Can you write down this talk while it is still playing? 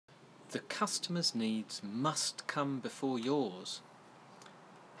The customer's needs must come before yours.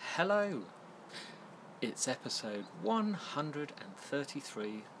 Hello, it's episode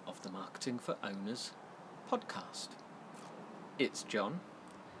 133 of the Marketing for Owners podcast. It's John.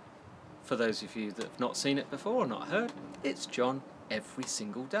 For those of you that have not seen it before or not heard, it's John every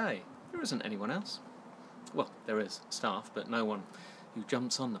single day. There isn't anyone else. Well, there is staff, but no one who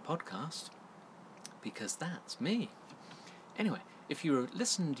jumps on the podcast, because that's me. Anyway, if you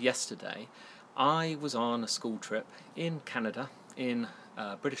listened yesterday, I was on a school trip in Canada, in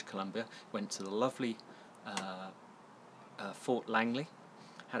British Columbia, went to the lovely Fort Langley,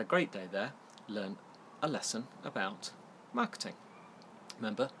 had a great day there, learned a lesson about marketing.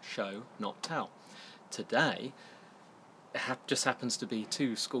 Remember, show, not tell. Today, it just happens to be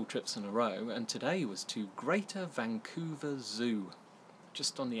 2 school trips in a row, and today was to Greater Vancouver Zoo,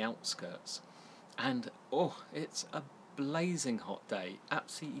 just on the outskirts. And, it's a blazing hot day,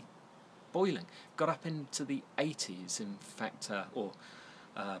 absolutely boiling. Got up into the 80s, in fact,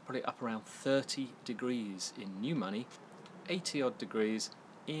 probably up around 30 degrees in new money, 80 odd degrees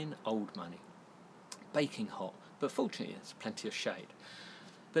in old money. Baking hot, but fortunately there's plenty of shade.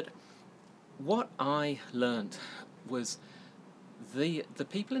 But what I learnt was the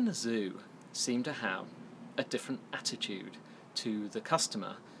people in the zoo seem to have a different attitude to the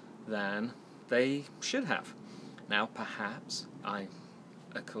customer than they should have. Now, perhaps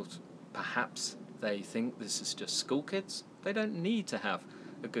they think this is just school kids. They don't need to have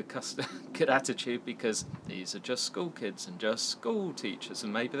a good attitude because these are just school kids and just school teachers,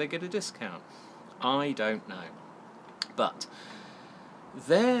 and maybe they get a discount. I don't know. But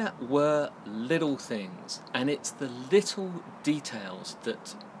there were little things, and it's the little details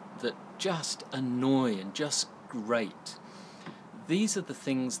that just annoy and just grate. These are the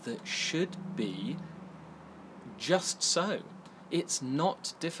things that should be just so. It's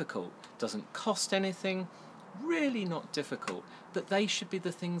not difficult, doesn't cost anything, really not difficult, but they should be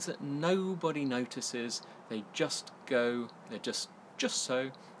the things that nobody notices. They just go, they're just so,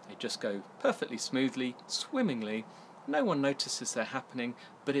 they just go perfectly smoothly, swimmingly. No one notices they're happening,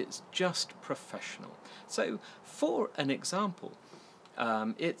 but it's just professional. So, for an example,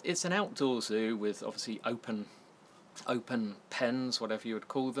 it's an outdoor zoo with obviously open pens, whatever you would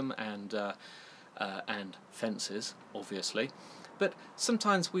call them, and fences, obviously. But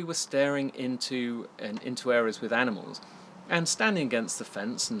sometimes we were staring into areas with animals, and standing against the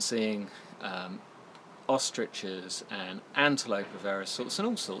fence and seeing ostriches and antelope of various sorts and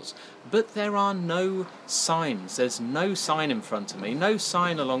all sorts. But there are no signs. There's no sign in front of me, no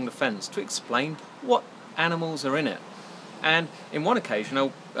sign along the fence to explain what animals are in it. And in one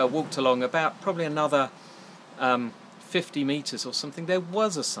occasion, I walked along about probably another 50 metres or something. There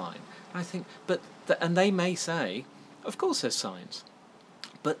was a sign. I think, and they may say, of course there's signs,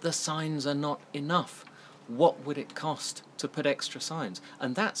 but the signs are not enough. What would it cost to put extra signs?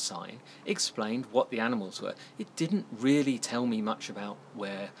 And that sign explained what the animals were. It didn't really tell me much about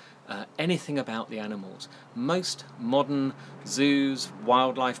anything about the animals. Most modern zoos,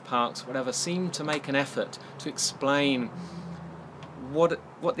 wildlife parks, whatever, seem to make an effort to explain what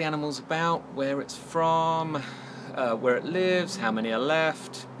the animal's about, where it's from, where it lives, how many are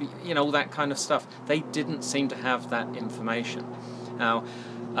left, all that kind of stuff. They didn't seem to have that information. Now,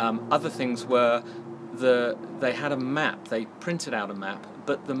 other things were they had a map, they printed out a map,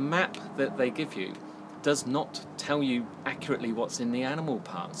 but the map that they give you does not tell you accurately what's in the animal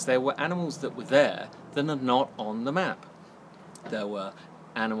parks. There were animals that were there that are not on the map. There were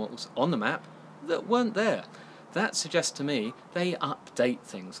animals on the map that weren't there. That suggests to me they update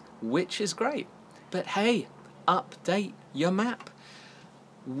things, which is great. But hey, update your map.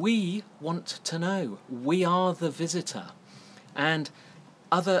 We want to know. We are the visitor. And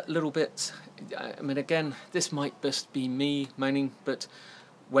other little bits, I mean, again, this might just be me moaning, but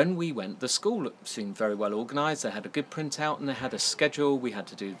when we went, the school seemed very well organised. They had a good printout and they had a schedule. We had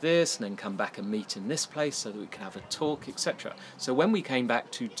to do this and then come back and meet in this place so that we could have a talk, etc. So when we came back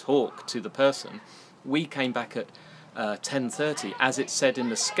to talk to the person, we came back at 10:30, as it said in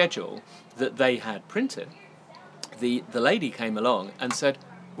the schedule that they had printed. The lady came along and said,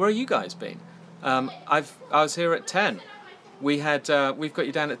 "Where are you guys been? I was here at 10. We've got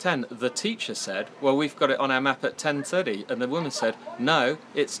you down at 10. The teacher said, well, we've got it on our map at 10:30. And the woman said, no,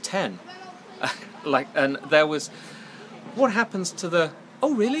 it's 10. And there was, what happens to the,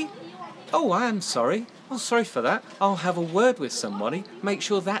 oh, really? Oh, I am sorry. Oh, sorry for that. I'll have a word with somebody. Make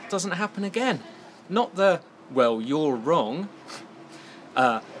sure that doesn't happen again. Not the, well, you're wrong.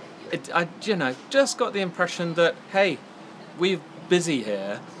 I just got the impression that, hey, we're busy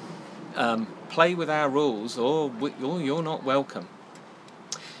here. Play with our rules, or you're not welcome.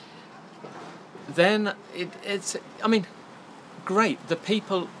 then it's, I mean, great. The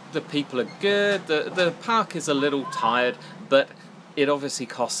people are good. The park is a little tired, but it obviously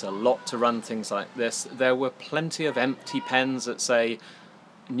costs a lot to run things like this. There were plenty of empty pens that say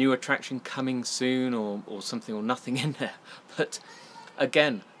new attraction coming soon or something, or nothing in there. But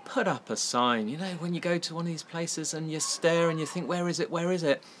again, put up a sign. You know, when you go to one of these places and you stare and you think, where is it,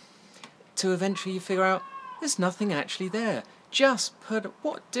 to eventually you figure out there's nothing actually there. Just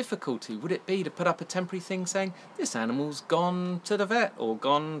what difficulty would it be to put up a temporary thing saying this animal's gone to the vet, or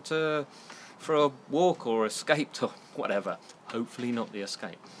gone for a walk, or escaped, or whatever. Hopefully not the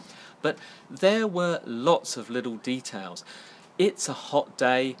escape. But there were lots of little details. It's a hot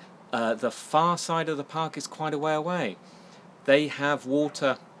day. The far side of the park is quite a way away. They have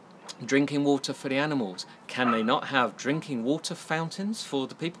water, drinking water for the animals. Can they not have drinking water fountains for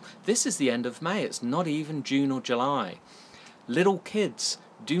the people? This is the end of May. It's not even June or July. Little kids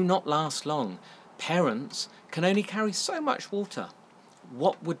do not last long. Parents can only carry so much water.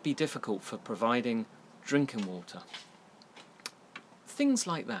 What would be difficult for providing drinking water? Things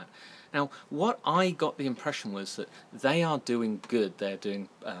like that. Now, what I got the impression was that they are doing good. They're doing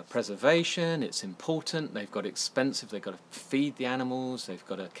preservation. It's important. They've got expensive. They've got to feed the animals. They've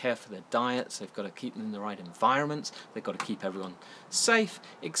got to care for their diets. They've got to keep them in the right environments. They've got to keep everyone safe,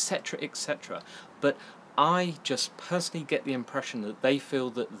 etc., etc. But I just personally get the impression that they feel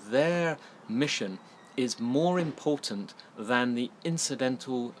that their mission is more important than the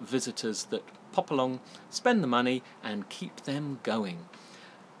incidental visitors that pop along, spend the money, and keep them going.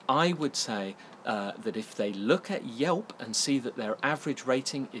 I would say that if they look at Yelp and see that their average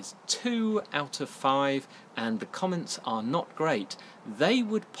rating is 2 out of 5 and the comments are not great, they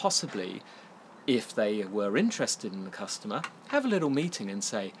would possibly, if they were interested in the customer, have a little meeting and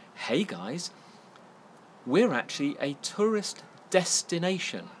say, hey guys, we're actually a tourist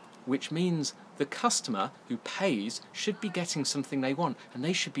destination, which means the customer who pays should be getting something they want, and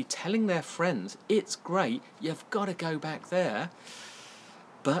they should be telling their friends, it's great, you've got to go back there.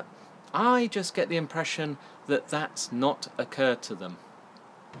 But I just get the impression that that's not occurred to them.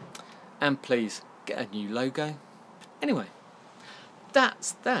 And please, get a new logo. Anyway,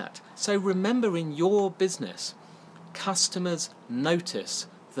 that's that. So remember, in your business, customers notice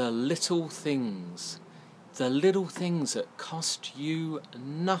the little things. The little things that cost you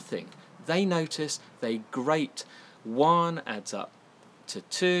nothing. They notice, they grate. 1 adds up to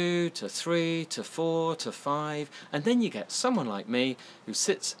 2, to 3, to 4, to 5, and then you get someone like me who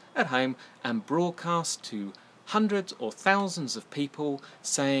sits at home and broadcasts to hundreds or thousands of people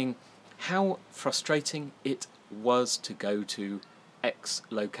saying how frustrating it was to go to X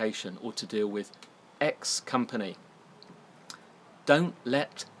location or to deal with X company. Don't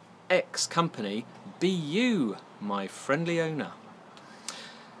let X company be you, my friendly owner.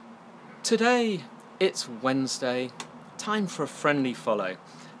 Today it's Wednesday, time for a friendly follow.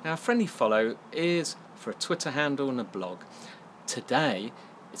 Now, a friendly follow is for a Twitter handle and a blog. Today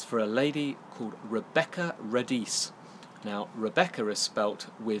it's for a lady called Rebecca Radice. Now, Rebecca is spelt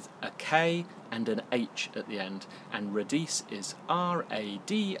with a K and an H at the end, and Radice is R-A-D-I-C-E.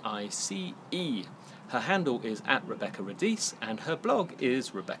 Her handle is @RebeccaRadice, and her blog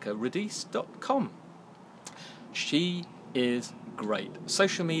is RebeccaRadice.com. She is great.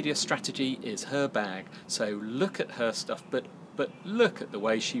 Social media strategy is her bag, so look at her stuff, but look at the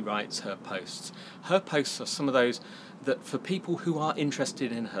way she writes her posts. Her posts are some of those that, for people who are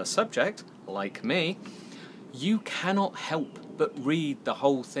interested in her subject, like me, you cannot help but read the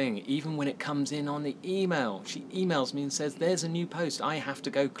whole thing, even when it comes in on the email. She emails me and says, there's a new post, I have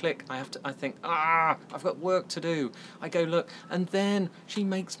to go click, I think, I've got work to do. I go look, and then she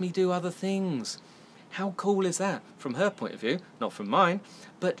makes me do other things. How cool is that? From her point of view, not from mine,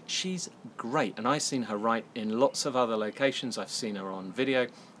 but she's great. And I've seen her write in lots of other locations. I've seen her on video.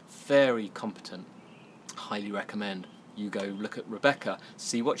 Very competent. Highly recommend you go look at Rebecca,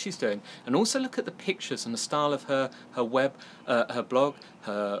 see what she's doing, and also look at the pictures and the style of her web, her blog,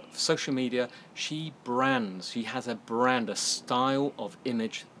 her social media. She brands. She has a brand, a style of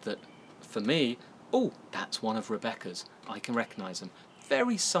image that, for me, that's one of Rebecca's. I can recognise them.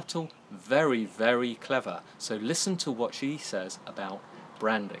 Very subtle, very, very clever. So listen to what she says about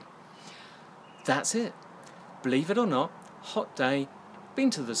branding. That's it. Believe it or not, hot day, been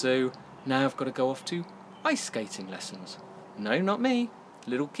to the zoo, now I've got to go off to ice skating lessons. No, not me,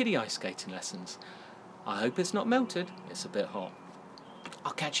 little kiddie ice skating lessons. I hope it's not melted, it's a bit hot.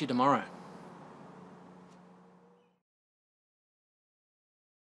 I'll catch you tomorrow.